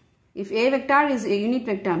means, if A vector is a unit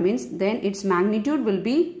vector means, then its magnitude will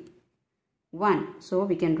be 1. So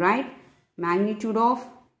we can write magnitude of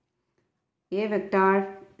A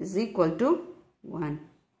vector is equal to 1.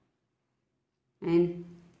 And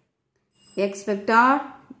x vector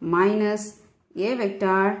minus A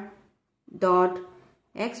vector dot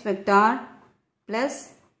x vector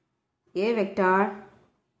plus A vector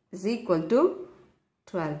is equal to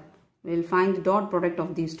 12. We will find the dot product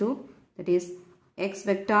of these two, that is x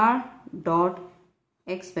vector dot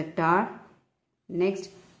x vector, next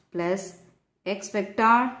plus x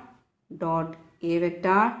vector dot A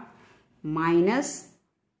vector minus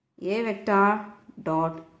A vector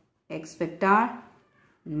dot x vector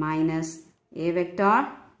minus A vector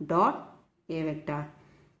dot A vector,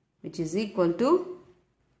 which is equal to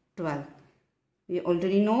 12. We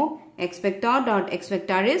already know x vector dot x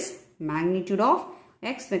vector is magnitude of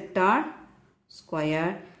x vector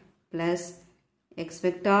square plus x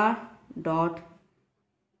vector dot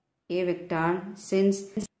A vector. Since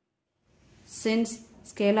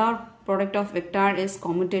scalar product of vector is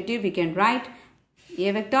commutative, we can write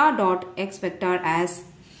A vector dot x vector as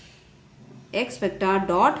x vector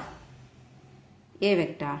dot A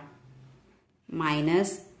vector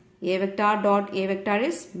minus A vector dot A vector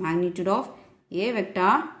is magnitude of A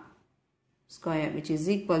vector square, which is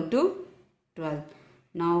equal to 12.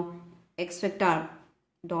 Now x vector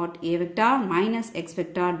dot A vector minus x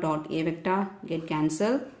vector dot A vector get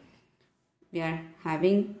cancelled. We are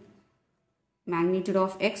having magnitude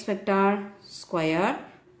of x vector square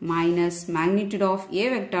minus magnitude of A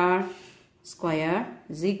vector square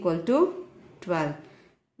is equal to 12.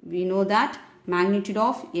 We know that magnitude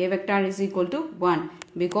of A vector is equal to 1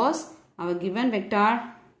 because our given vector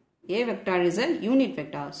A vector is a unit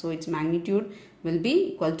vector. So its magnitude will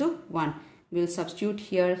be equal to 1. We will substitute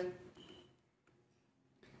here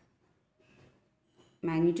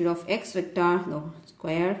magnitude of x vector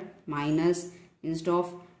square minus, instead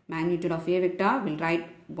of magnitude of A vector, we will write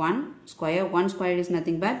 1 square. 1 square is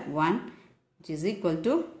nothing but 1, which is equal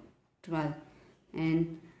to 12.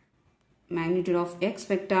 And magnitude of x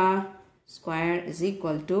vector square is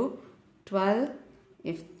equal to 12.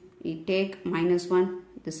 If we take minus 1,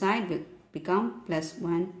 the side will become plus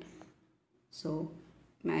 1. So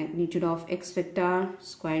magnitude of x vector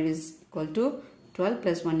square is equal to 12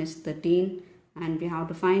 plus 1 is 13, and we have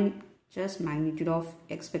to find just magnitude of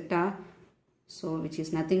x vector, so which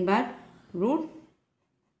is nothing but root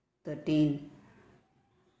 13.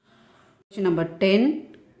 Question number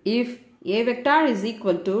 10. If A vector is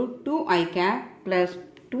equal to 2i cap plus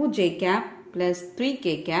 2j cap plus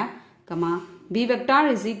 3k cap, comma, B vector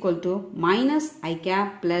is equal to minus I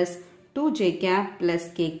cap plus 2j cap plus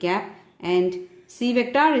k cap, and C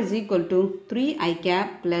vector is equal to 3i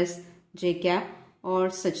cap plus j cap, or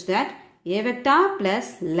such that A vector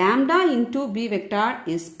plus lambda into B vector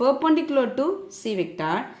is perpendicular to C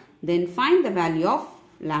vector, then find the value of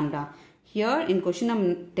lambda. Here in question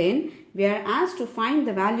number 10, we are asked to find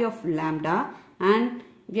the value of lambda and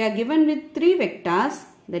we are given with 3 vectors,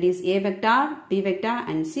 that is A vector, B vector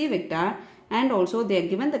and C vector, and also they are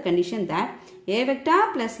given the condition that A vector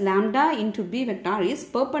plus lambda into B vector is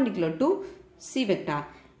perpendicular to C vector.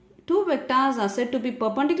 2 vectors are said to be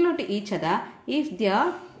perpendicular to each other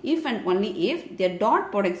if and only if their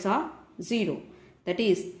dot products are 0. That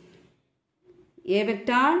is A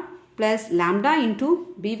vector plus lambda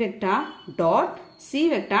into B vector dot C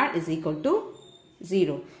vector is equal to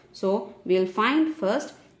 0. So we will find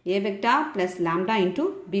first A vector plus lambda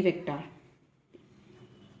into B vector.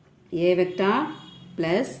 A vector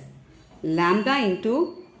plus lambda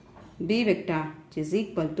into B vector, which is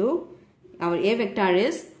equal to, our A vector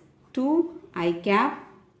is 2i cap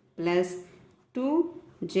plus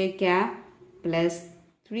 2j cap plus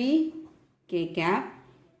 3k cap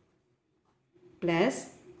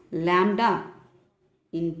plus lambda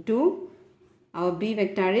into our B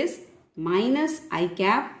vector is minus I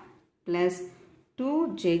cap plus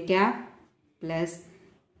 2j cap plus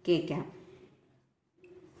k cap.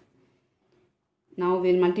 Now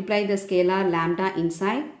we will multiply the scalar lambda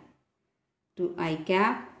inside. 2i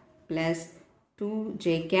cap plus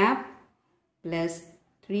 2j cap plus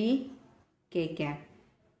 3k cap.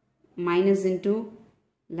 Minus into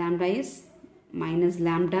lambda is minus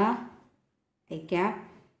lambda I cap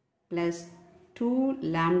plus 2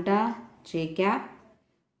 lambda j cap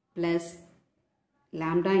plus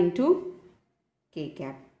lambda into k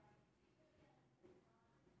cap.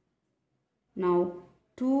 Now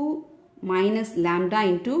 2 minus lambda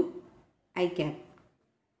into I cap.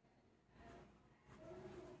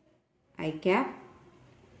 I cap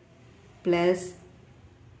plus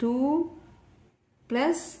 2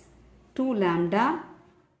 plus 2 lambda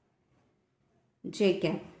j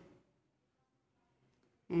cap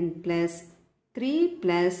and plus 3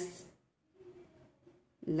 plus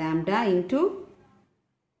lambda into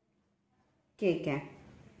k cap.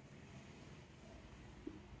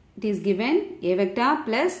 It is given A vector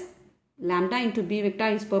plus lambda into B vector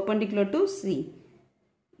is perpendicular to C.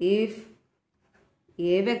 If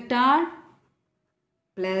A vector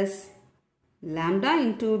plus lambda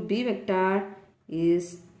into B vector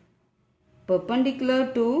is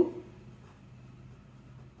perpendicular to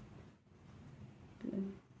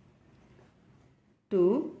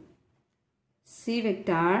C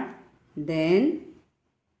vector, then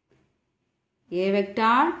A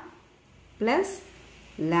vector plus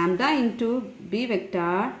lambda into B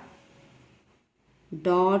vector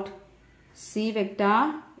dot C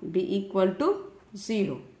vector be equal to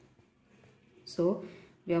 0. So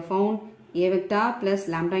we have found A vector plus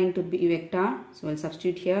lambda into B vector. So we will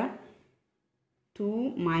substitute here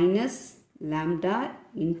 2 minus lambda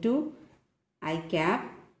into I cap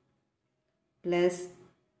plus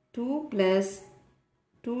 2 plus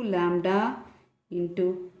 2 lambda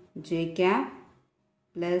into j cap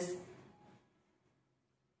plus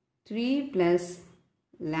 3 plus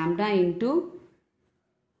lambda into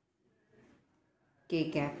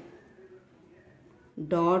k cap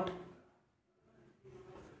dot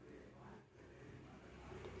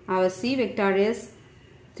our C vector is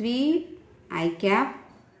 3 I cap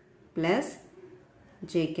plus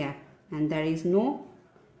j cap and there is no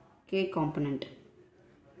k component,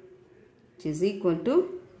 which is equal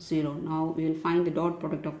to 0. Now we will find the dot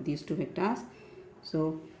product of these two vectors.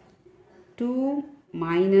 So 2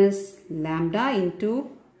 minus lambda into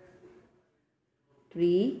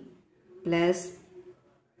 3 plus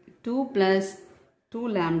 2 plus 2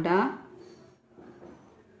 lambda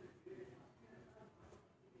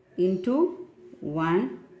into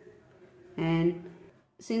 1, and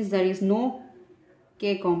since there is no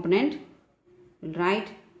k component, we'll write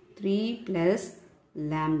 3 plus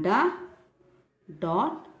lambda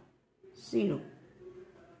dot 0,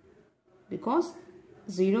 because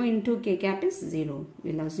 0 into k cap is 0.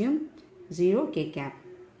 We'll assume 0 k cap,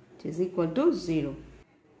 which is equal to 0.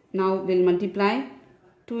 Now we'll multiply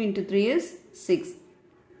 2 into 3 is 6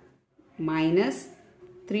 minus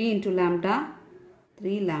 3 into lambda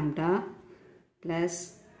 3 lambda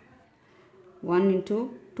plus 1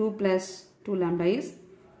 into 2 plus 2 lambda is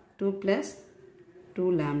 2 plus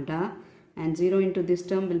 2 lambda and 0 into this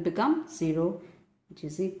term will become 0, which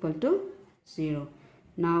is equal to 0.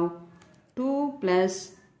 Now 2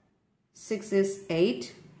 plus 6 is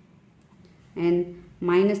 8 and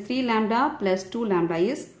minus 3 lambda plus 2 lambda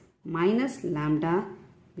is minus lambda,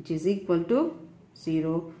 which is equal to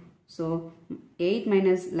 0. So 8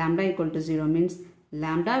 minus lambda equal to 0 means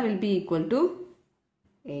lambda will be equal to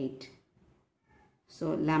 8.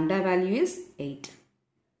 So lambda value is 8.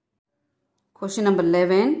 Question number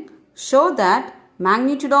 11. Show that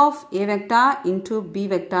magnitude of A vector into B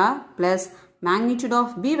vector plus magnitude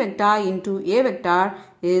of B vector into A vector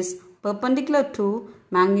is perpendicular to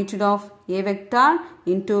magnitude of A vector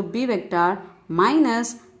into B vector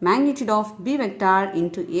minus magnitude of B vector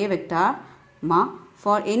into A vector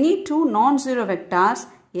for any two non-zero vectors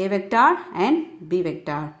A vector and B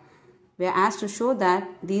vector. We are asked to show that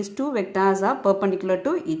these two vectors are perpendicular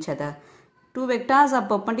to each other. Two vectors are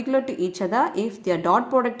perpendicular to each other if their dot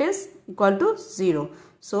product is equal to 0.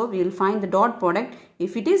 So we will find the dot product.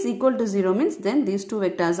 If it is equal to 0 means then these two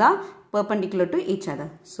vectors are perpendicular to each other.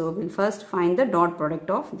 So we will first find the dot product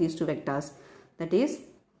of these two vectors. That is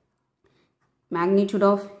magnitude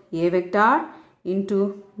of A vector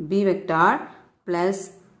into B vector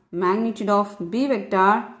plus magnitude of B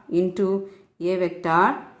vector into A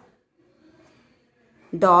vector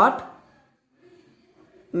dot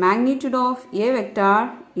magnitude of A vector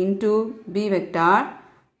into B vector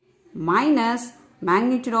minus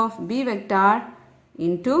magnitude of B vector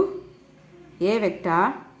into A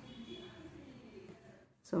vector.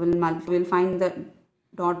 So we'll find the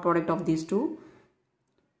dot product of these two.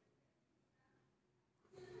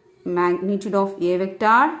 Magnitude of A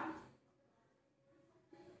vector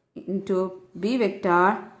into B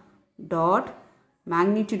vector dot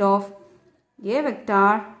magnitude of A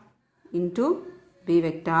vector into B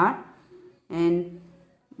vector and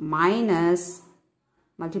minus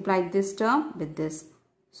multiply this term with this.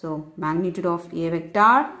 So magnitude of A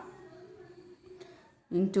vector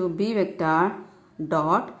into B vector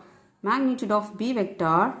dot magnitude of B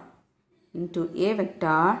vector into A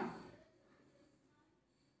vector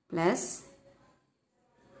plus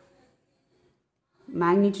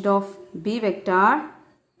magnitude of B vector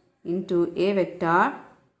into A vector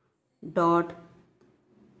dot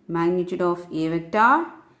magnitude of A vector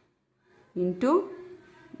into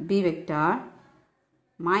B vector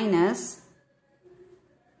minus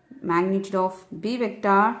magnitude of B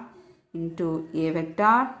vector into A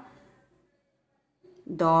vector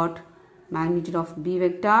dot magnitude of B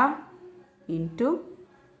vector into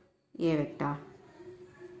A vector.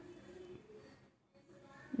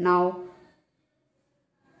 Now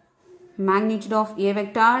magnitude of A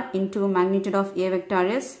vector into magnitude of A vector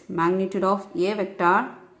is magnitude of A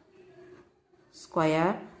vector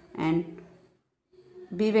square and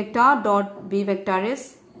B vector dot B vector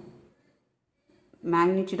is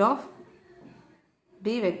magnitude of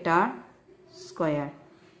B vector square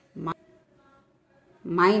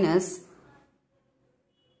minus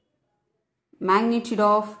magnitude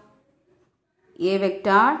of A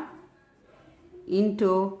vector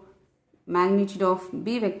into magnitude of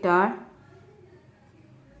B vector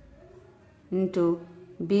into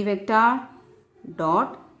B vector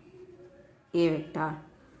dot A vector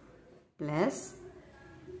plus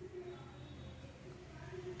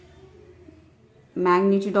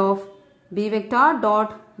magnitude of B vector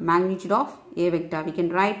dot magnitude of A vector. We can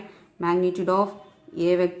write magnitude of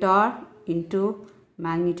A vector into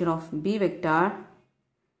magnitude of B vector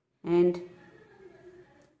and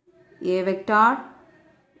A vector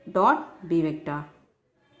dot B vector.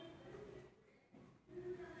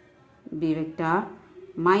 B vector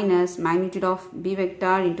minus magnitude of B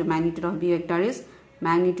vector into magnitude of B vector is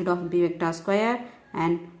magnitude of B vector square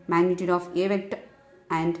and magnitude of A vector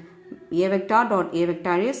and A vector dot A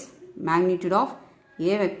vector is magnitude of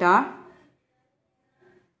A vector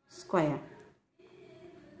square.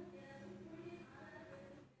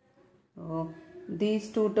 So these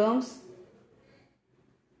two terms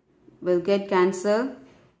will get cancelled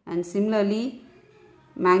and similarly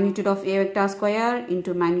magnitude of A vector square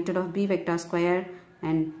into magnitude of B vector square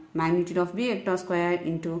and magnitude of B vector square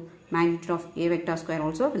into magnitude of A vector square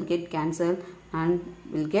also will get cancelled and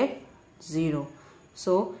will get 0.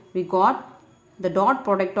 So we got the dot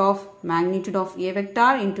product of magnitude of A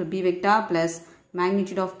vector into B vector plus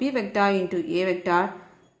magnitude of B vector into A vector,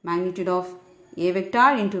 magnitude of A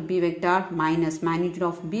vector into B vector minus magnitude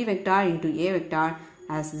of B vector into A vector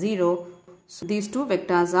as 0. So these two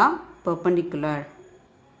vectors are perpendicular.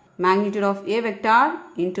 Magnitude of A vector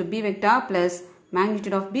into B vector plus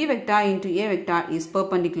magnitude of B vector into A vector is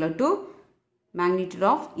perpendicular to magnitude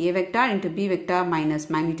of A vector into B vector minus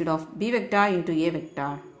magnitude of B vector into A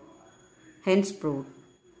vector. Hence proved.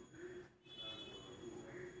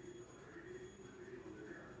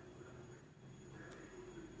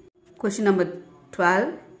 Question number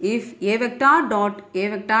 12. If A vector dot A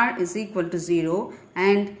vector is equal to 0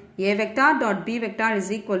 and A vector dot B vector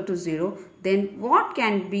is equal to 0, then what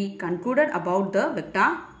can be concluded about the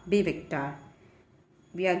vector B vector?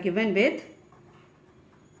 We are given with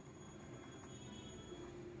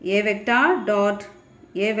A vector dot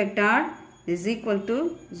A vector is equal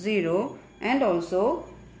to 0, and also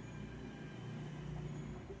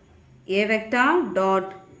A vector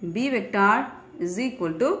dot B vector is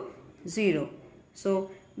equal to 0. So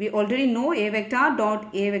we already know A vector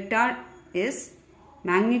dot A vector is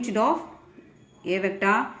magnitude of A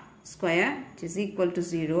vector square, which is equal to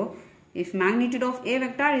 0. If magnitude of A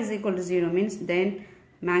vector is equal to 0 means then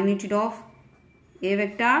magnitude of A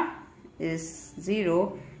vector is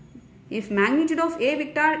 0. If magnitude of A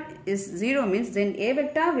vector is 0 means then A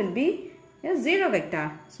vector will be a 0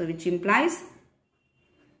 vector. So which implies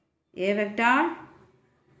A vector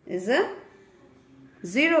is a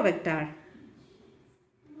 0 vector.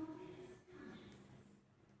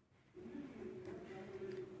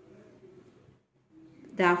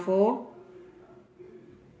 Therefore,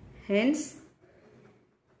 hence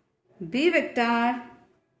B vector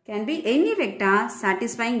can be any vector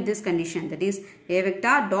satisfying this condition, that is A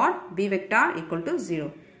vector dot B vector equal to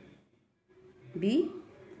 0. B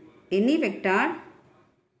any vector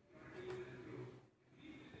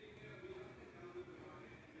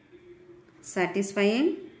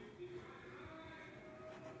satisfying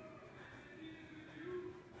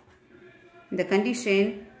the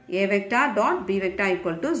condition A vector dot B vector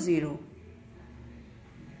equal to 0.